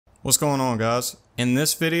What's going on, guys? In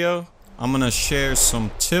this video, I'm gonna share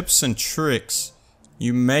some tips and tricks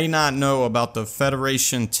you may not know about the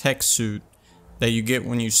Federation TEK suit that you get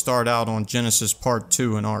when you start out on Genesis Part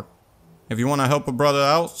 2 in Ark. If you want to help a brother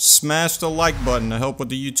out, smash the like button to help with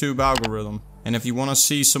the YouTube algorithm. And if you want to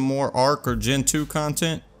see some more Ark or Gen 2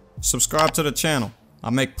 content, subscribe to the channel.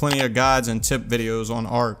 I make plenty of guides and tip videos on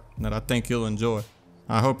Ark that I think you'll enjoy.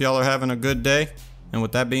 I hope y'all are having a good day, and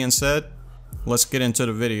with that being said, let's get into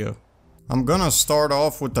the video. I'm gonna start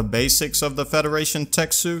off with the basics of the Federation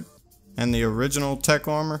TEK suit and the original TEK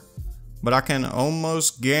armor, but I can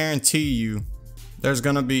almost guarantee you there's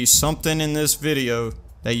gonna be something in this video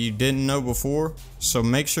that you didn't know before, so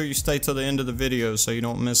make sure you stay till the end of the video so you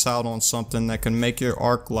don't miss out on something that can make your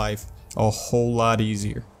Ark life a whole lot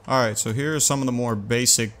easier. Alright, so here are some of the more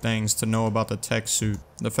basic things to know about the TEK suit.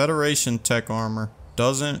 The Federation TEK armor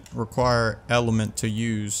doesn't require element to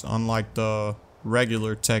use, unlike the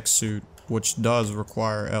regular TEK suit, which does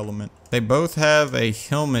require element. They both have a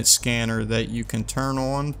helmet scanner that you can turn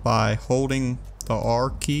on by holding the R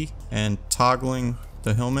key and toggling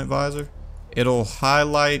the helmet visor. It'll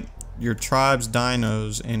highlight your tribe's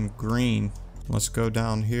dinos in green. Let's go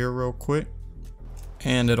down here real quick.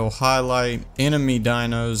 And it'll highlight enemy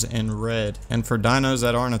dinos in red. And for dinos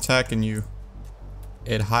that aren't attacking you,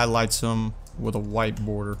 it highlights them with a white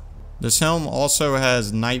border. This helm also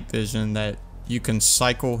has night vision that you can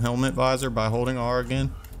cycle helmet visor by holding R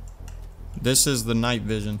again. This is the night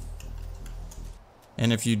vision.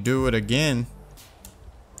 And if you do it again,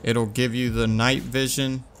 it'll give you the night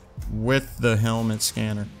vision with the helmet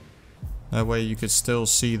scanner. That way you could still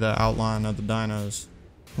see the outline of the dinos.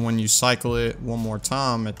 When you cycle it one more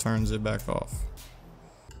time, it turns it back off.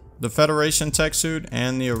 The Federation TEK suit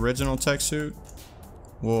and the original TEK suit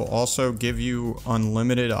will also give you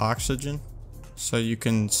unlimited oxygen, so you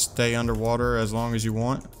can stay underwater as long as you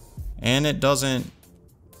want. And it doesn't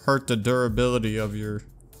hurt the durability of your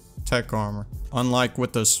TEK armor. Unlike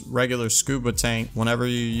with the regular scuba tank, whenever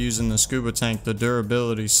you're using the scuba tank, the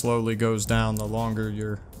durability slowly goes down the longer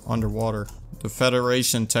you're underwater. The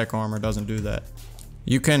Federation TEK armor doesn't do that.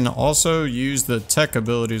 You can also use the TEK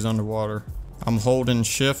abilities underwater. I'm holding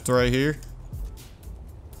shift right here,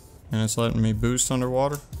 and it's letting me boost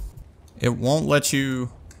underwater. It won't let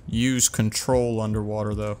you use control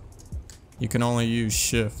underwater though. You can only use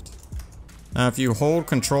shift. Now if you hold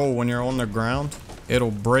control when you're on the ground, it'll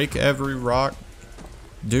break every rock,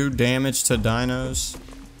 do damage to dinos.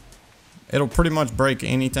 It'll pretty much break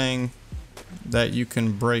anything that you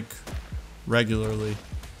can break regularly.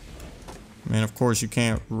 I mean, of course you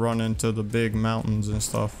can't run into the big mountains and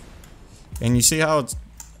stuff. And you see how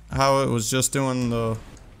it was just doing the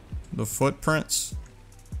footprints?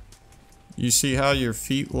 You see how your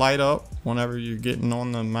feet light up whenever you're getting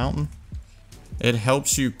on the mountain? It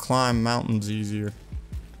helps you climb mountains easier.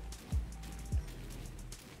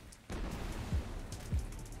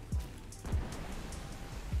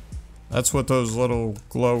 That's what those little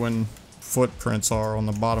glowing footprints are on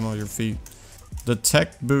the bottom of your feet. The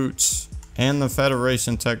TEK boots and the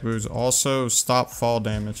Federation TEK boots also stop fall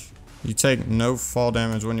damage. You take no fall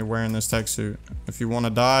damage when you're wearing this TEK suit. If you want to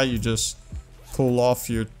die, you just pull off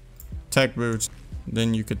your TEK boots,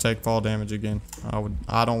 then you could take fall damage again.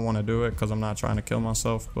 I don't want to do it because I'm not trying to kill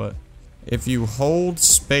myself, but if you hold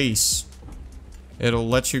space, it'll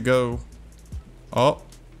let you go up,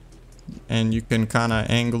 and you can kind of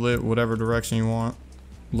angle it whatever direction you want,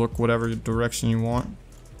 look whatever direction you want.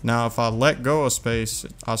 Now if I let go of space,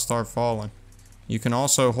 I start falling. You can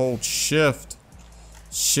also hold shift.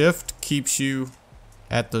 Shift keeps you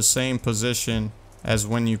at the same position as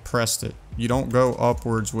when you pressed it. You don't go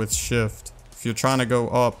upwards with shift. If you're trying to go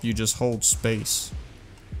up, you just hold space.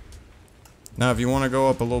 Now if you want to go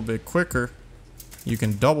up a little bit quicker, you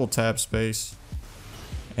can double tap space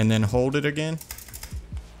and then hold it again.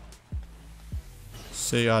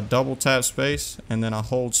 See, I double tap space and then I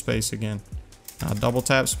hold space again. I double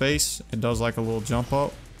tap space, it does like a little jump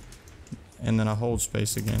up, and then I hold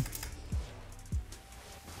space again.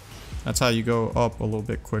 That's how you go up a little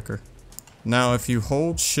bit quicker. Now if you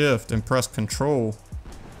hold shift and press control,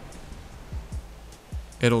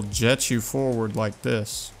 it'll jet you forward like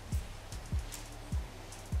this.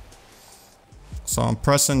 So I'm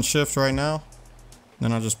pressing shift right now,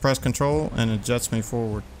 then I just press control and it jets me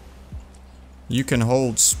forward. You can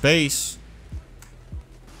hold space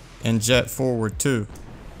and jet forward too.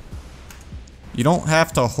 You don't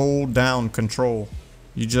have to hold down control.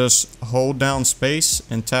 You just hold down space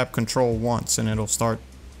and tap control once and it'll start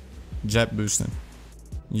jet boosting.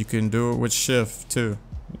 You can do it with shift too.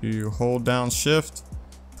 You hold down shift,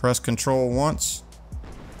 press control once,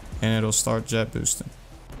 and it'll start jet boosting.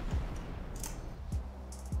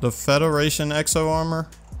 The Federation Exo Armor,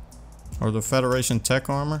 or the Federation Tech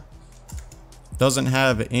Armor, doesn't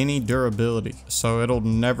have any durability, so it'll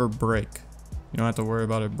never break. You don't have to worry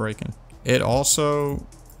about it breaking. It also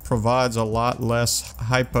provides a lot less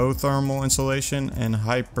hypothermal insulation and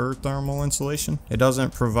hyperthermal insulation. It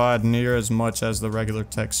doesn't provide near as much as the regular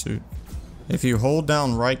tech suit. If you hold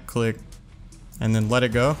down right click and then let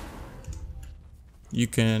it go, you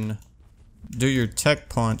can do your tech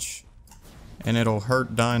punch and it'll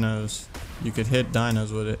hurt dinos. You could hit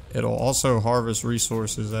dinos with it. It'll also harvest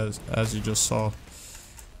resources as you just saw.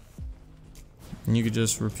 And you could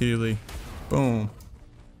just repeatedly, boom.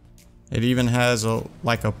 It even has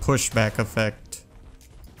like a pushback effect.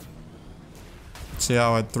 See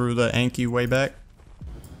how I threw the Anki way back?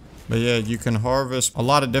 But yeah, you can harvest a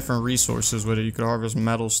lot of different resources with it. You can harvest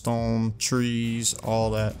metal, stone, trees,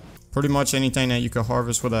 all that. Pretty much anything that you can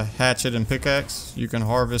harvest with a hatchet and pickaxe, you can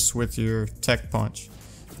harvest with your tech punch.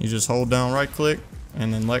 You just hold down right click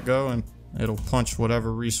and then let go and it'll punch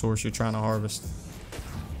whatever resource you're trying to harvest.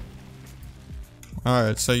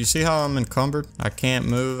 Alright, so you see how I'm encumbered? I can't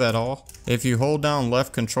move at all. If you hold down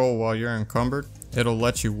left control while you're encumbered, it'll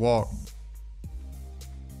let you walk.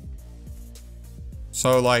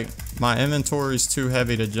 So like, my inventory is too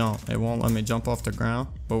heavy to jump. It won't let me jump off the ground.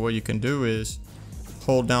 But what you can do is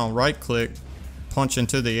hold down right click, punch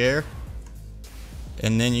into the air,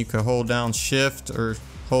 and then you can hold down shift or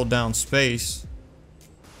hold down space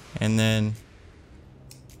and then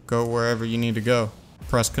go wherever you need to go.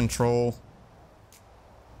 Press control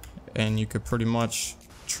and you could pretty much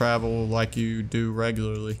travel like you do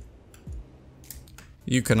regularly.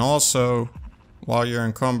 You can also, while you're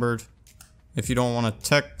encumbered, if you don't want a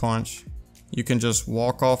tech punch, you can just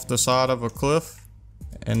walk off the side of a cliff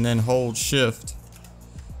and then hold shift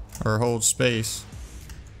or hold space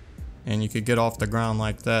and you could get off the ground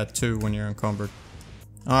like that too when you're encumbered.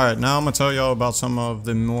 Alright, now I'm going to tell y'all about some of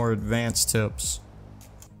the more advanced tips.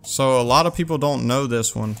 So a lot of people don't know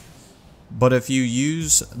this one, but if you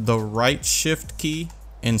use the right shift key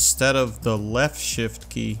instead of the left shift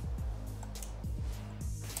key,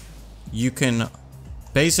 you can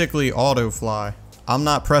basically auto fly. I'm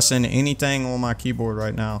not pressing anything on my keyboard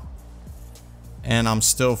right now and I'm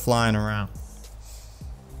still flying around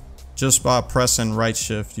just by pressing right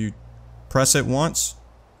shift. You press it once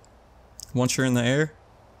you're in the air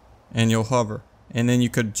and you'll hover, and then you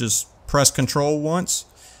could just press control once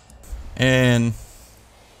and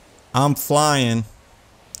I'm flying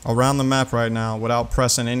around the map right now without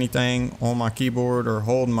pressing anything on my keyboard or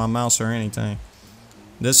holding my mouse or anything.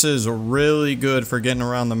 This is really good for getting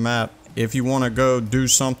around the map. If you want to go do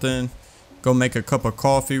something, go make a cup of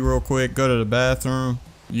coffee real quick, go to the bathroom,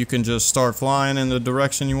 you can just start flying in the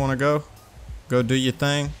direction you want to go. Go do your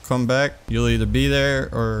thing, come back. You'll either be there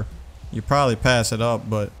or you probably pass it up,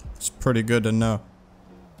 but it's pretty good to know.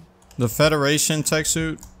 The Federation tech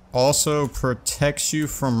suit also protects you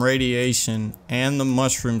from radiation and the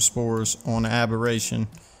mushroom spores on aberration,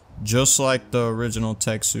 just like the original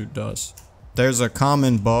tech suit does. There's a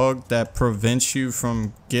common bug that prevents you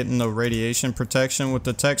from getting the radiation protection with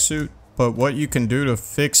the tech suit, but what you can do to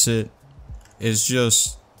fix it is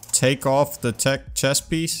just take off the tech chest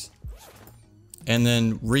piece and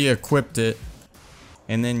then re-equip it,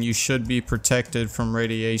 and then you should be protected from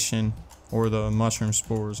radiation or the mushroom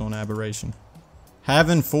spores on aberration.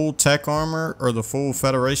 Having full tech armor or the full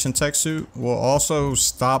Federation tech suit will also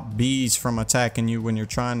stop bees from attacking you when you're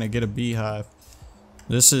trying to get a beehive.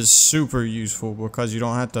 This is super useful because you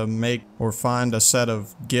don't have to make or find a set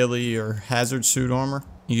of ghillie or hazard suit armor.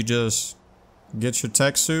 You just get your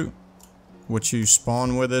tech suit, which you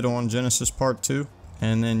spawn with it on Genesis Part 2,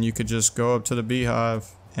 and then you could just go up to the beehive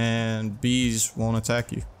and bees won't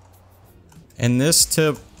attack you. And this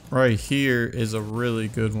tip right here is a really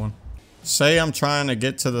good one. Say I'm trying to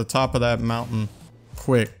get to the top of that mountain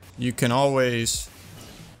quick. You can always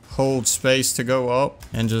hold space to go up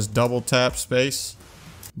and just double tap space,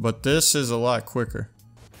 but this is a lot quicker.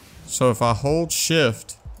 So if I hold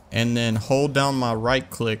shift and then hold down my right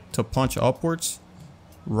click to punch upwards,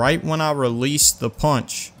 right when I release the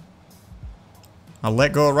punch, I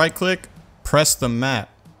let go of right click, press the map.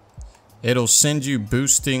 It'll send you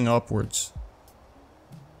boosting upwards.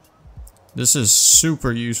 This is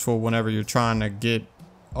super useful whenever you're trying to get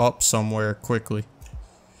up somewhere quickly.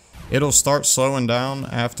 It'll start slowing down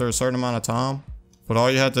after a certain amount of time, but all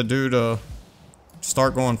you have to do to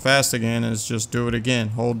start going fast again is just do it again.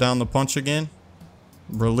 Hold down the punch again,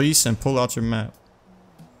 release, and pull out your map.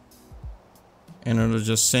 And it'll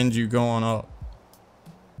just send you going up.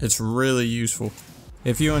 It's really useful.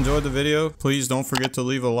 If you enjoyed the video, please don't forget to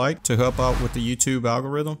leave a like to help out with the YouTube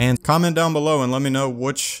algorithm. And comment down below and let me know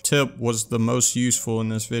which tip was the most useful in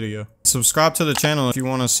this video. Subscribe to the channel if you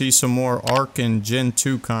want to see some more Ark and Gen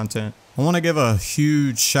 2 content. I want to give a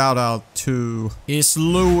huge shout out to It's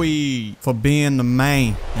Louie for being the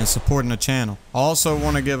main and supporting the channel. I also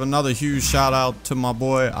want to give another huge shout out to my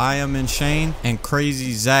boy I Am in Shane and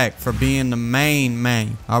Crazy Zach for being the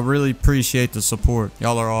main. I really appreciate the support.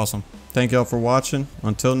 Y'all are awesome. Thank y'all for watching.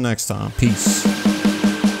 Until next time, peace.